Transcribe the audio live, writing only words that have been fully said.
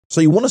So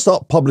you want to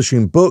start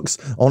publishing books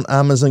on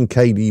Amazon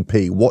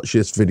KDP. Watch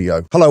this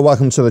video. Hello,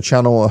 welcome to the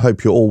channel. I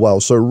hope you're all well.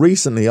 So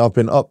recently I've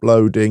been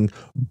uploading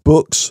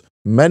books,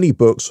 many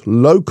books,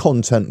 low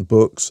content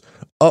books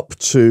up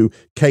to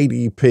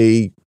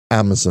KDP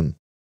Amazon.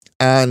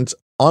 And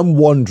I'm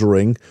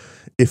wondering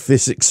if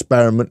this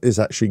experiment is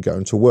actually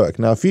going to work.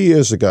 Now, a few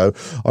years ago,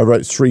 I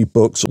wrote 3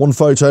 books, one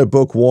photo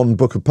book, one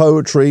book of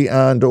poetry,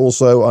 and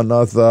also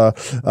another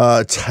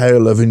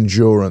tale of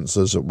endurance,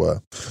 as it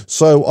were.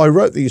 So I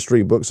wrote these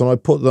 3 books and I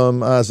put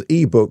them as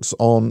ebooks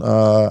on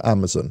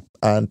Amazon.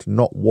 And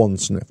not one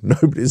sniff.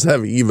 Nobody's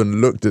ever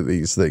even looked at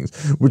these things,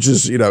 which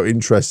is,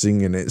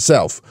 interesting in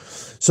itself.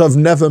 So I've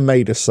never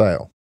made a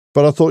sale.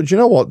 But I thought, you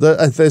know what?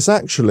 There's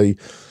actually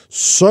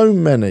so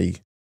many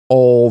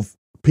of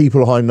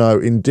people I know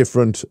in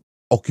different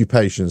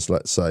occupations,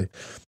 let's say.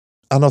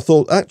 And I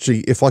thought, actually,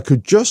 if I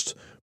could just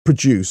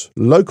produce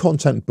low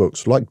content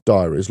books like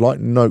diaries, like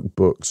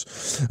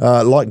notebooks,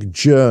 like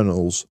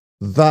journals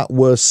that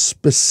were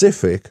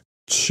specific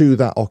to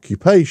that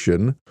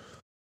occupation,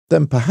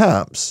 then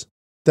perhaps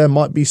there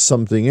might be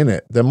something in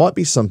it. There might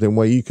be something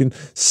where you can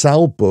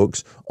sell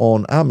books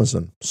on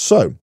Amazon.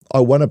 So I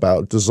went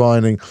about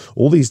designing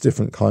all these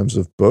different kinds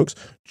of books,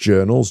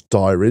 journals,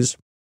 diaries,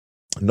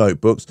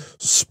 notebooks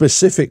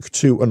specific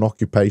to an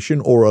occupation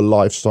or a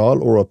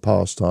lifestyle or a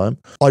pastime.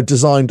 I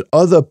designed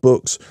other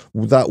books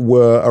that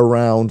were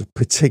around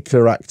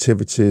particular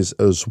activities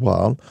as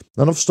well,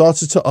 and I've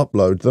started to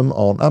upload them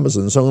on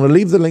Amazon. So I'm going to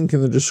leave the link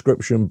in the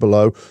description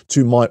below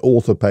to my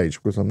author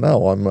page, because I'm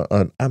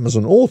an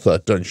Amazon author,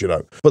 don't you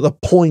know? But the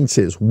point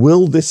is,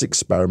 will this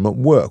experiment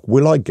work?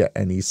 Will I get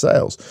any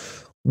sales?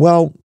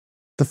 Well,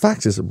 the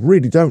fact is, I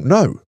really don't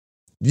know.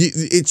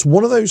 It's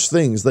one of those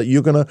things that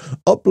you're going to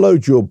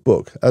upload your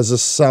book as a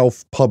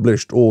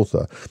self-published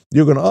author.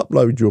 You're going to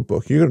upload your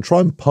book. You're going to try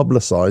and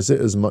publicize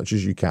it as much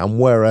as you can,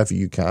 wherever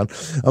you can,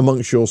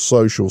 amongst your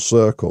social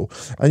circle.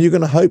 And you're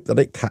going to hope that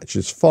it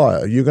catches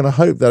fire. You're going to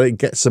hope that it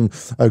gets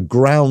a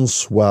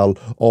groundswell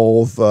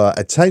of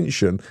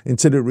attention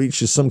until it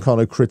reaches some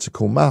kind of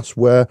critical mass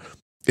where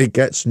it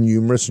gets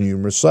numerous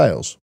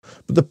sales.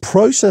 But the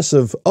process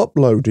of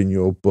uploading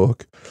your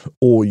book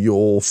or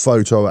your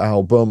photo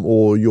album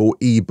or your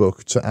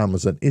ebook to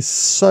Amazon is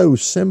so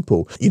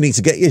simple. You need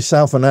to get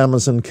yourself an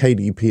Amazon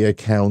KDP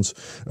account,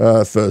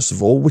 first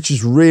of all, which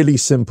is really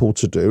simple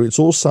to do. It's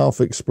all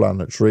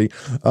self-explanatory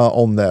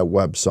on their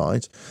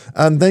website.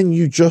 And then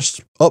you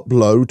just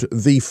upload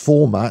the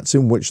formats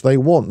in which they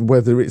want,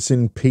 whether it's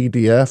in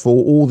PDF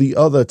or all the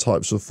other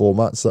types of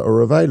formats that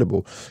are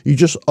available. You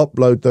just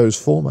upload those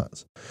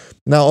formats.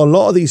 Now, a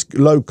lot of these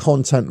low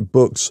content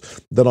books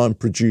that I'm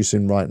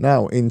producing right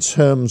now, in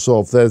terms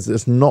of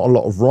there's not a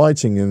lot of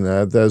writing in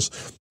there.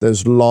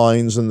 There's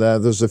lines in there.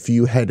 There's a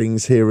few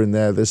headings here and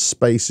there. There's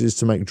spaces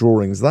to make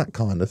drawings, that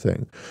kind of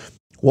thing.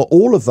 Well,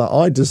 all of that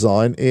I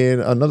design in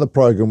another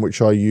program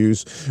which I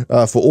use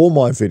for all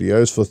my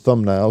videos, for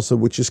thumbnails,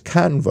 which is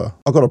Canva.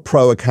 I've got a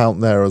pro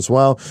account there as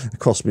well. It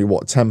cost me,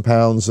 what, £10,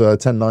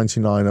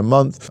 £10.99 a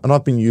month. And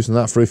I've been using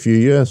that for a few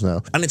years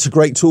now. And it's a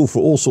great tool for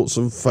all sorts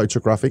of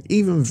photographic,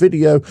 even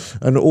video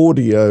and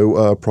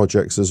audio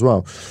projects as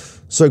well.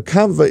 So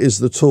Canva is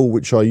the tool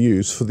which I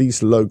use for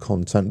these low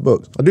content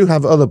books. I do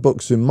have other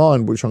books in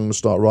mind which I'm going to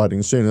start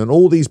writing soon, and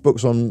all these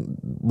books I'm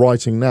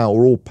writing now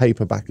are all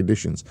paperback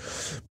editions,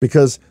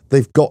 because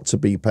they've got to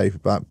be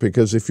paperback,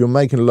 because if you're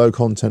making low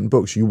content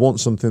books, you want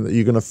something that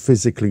you're going to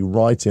physically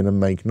write in and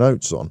make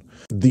notes on.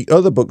 The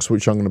other books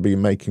which I'm going to be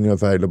making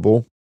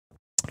available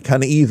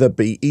can either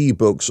be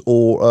ebooks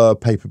or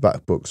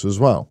paperback books as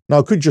well. Now,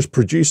 I could just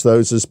produce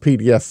those as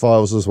PDF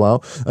files as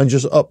well and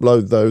just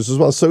upload those as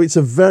well. So it's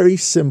a very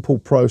simple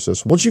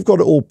process. Once you've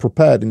got it all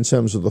prepared in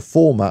terms of the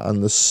format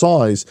and the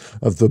size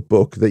of the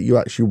book that you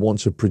actually want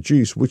to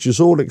produce, which is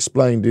all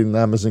explained in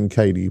Amazon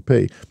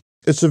KDP,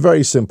 it's a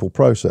very simple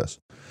process.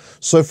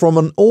 So from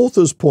an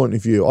author's point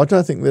of view, I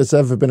don't think there's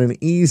ever been an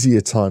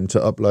easier time to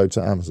upload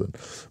to Amazon.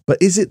 But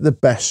is it the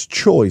best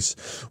choice?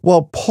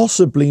 Well,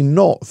 possibly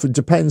not. It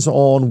depends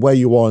on where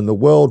you are in the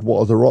world,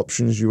 what other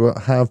options you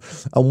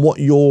have, and what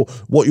your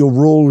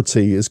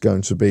royalty is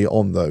going to be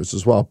on those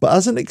as well. But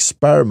as an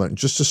experiment,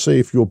 just to see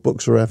if your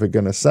books are ever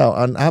going to sell,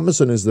 and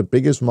Amazon is the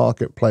biggest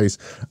marketplace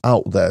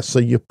out there, so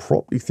you're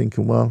probably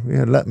thinking, well,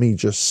 yeah, let me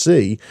just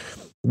see.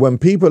 When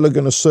people are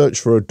going to search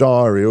for a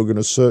diary or going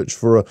to search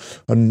for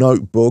a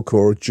notebook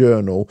or a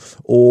journal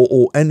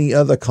or any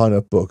other kind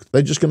of book,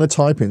 they're just going to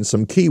type in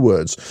some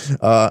keywords,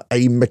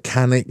 a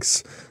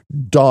mechanic's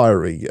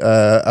diary,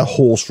 a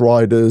horse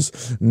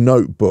rider's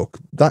notebook,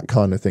 that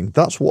kind of thing.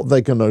 That's what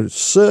they're going to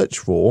search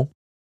for.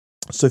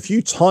 So if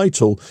you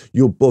title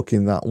your book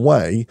in that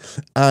way,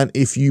 and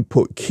if you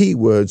put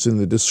keywords in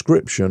the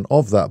description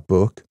of that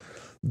book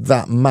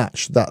that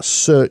match that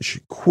search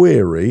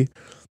query,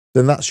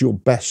 then that's your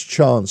best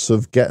chance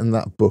of getting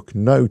that book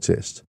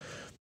noticed.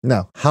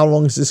 Now, how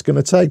long is this going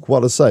to take?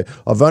 Well, I say,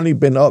 I've only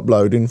been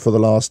uploading for the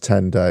last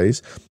 10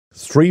 days.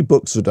 3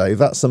 books a day,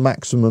 that's the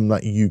maximum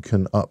that you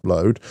can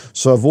upload.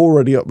 So I've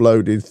already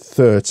uploaded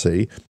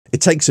 30.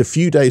 It takes a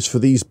few days for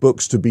these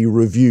books to be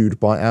reviewed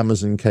by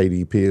Amazon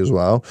KDP as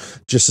well,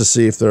 just to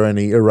see if there are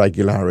any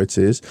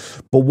irregularities.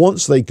 But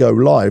once they go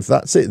live,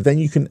 that's it. Then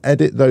you can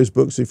edit those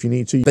books if you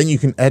need to. Then you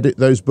can edit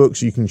those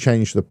books. You can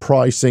change the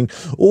pricing,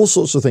 all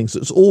sorts of things.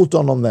 It's all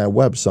done on their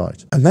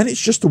website. And then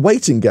it's just a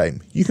waiting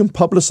game. You can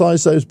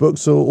publicize those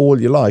books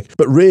all you like,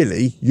 but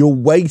really you're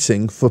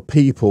waiting for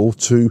people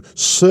to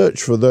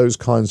search for those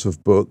kinds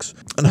of books,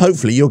 and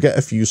hopefully you'll get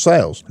a few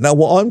sales. Now,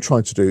 what I'm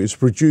trying to do is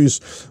produce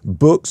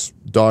books,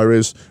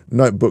 diaries,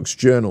 notebooks,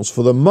 journals,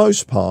 for the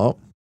most part,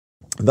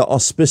 that are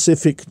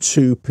specific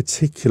to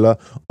particular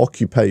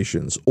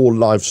occupations or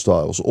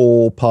lifestyles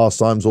or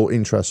pastimes or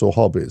interests or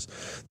hobbies.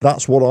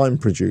 That's what I'm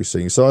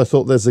producing. So I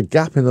thought there's a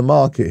gap in the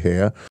market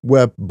here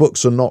where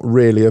books are not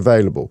really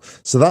available.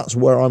 So that's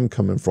where I'm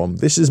coming from.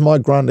 This is my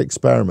grand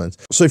experiment.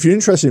 So if you're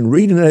interested in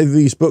reading any of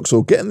these books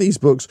or getting these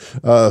books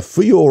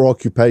for your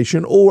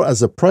occupation or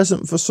as a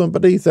present for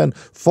somebody, then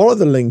follow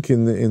the link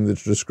in the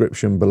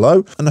description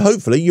below, and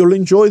hopefully you'll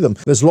enjoy them.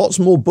 There's lots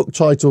more book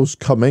titles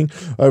coming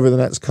over the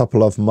next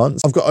couple of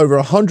months. I've got over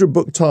 100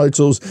 book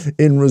titles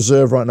in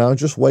reserve right now,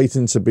 just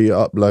waiting to be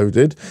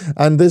uploaded,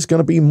 and there's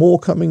going to be more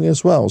coming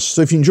as well.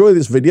 So if you enjoy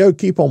this video,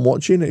 keep on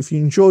watching. If you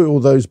enjoy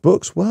all those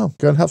books, well,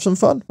 go and have some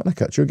fun, and I'll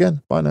catch you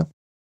again. Bye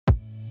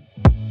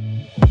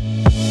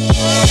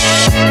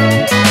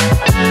now.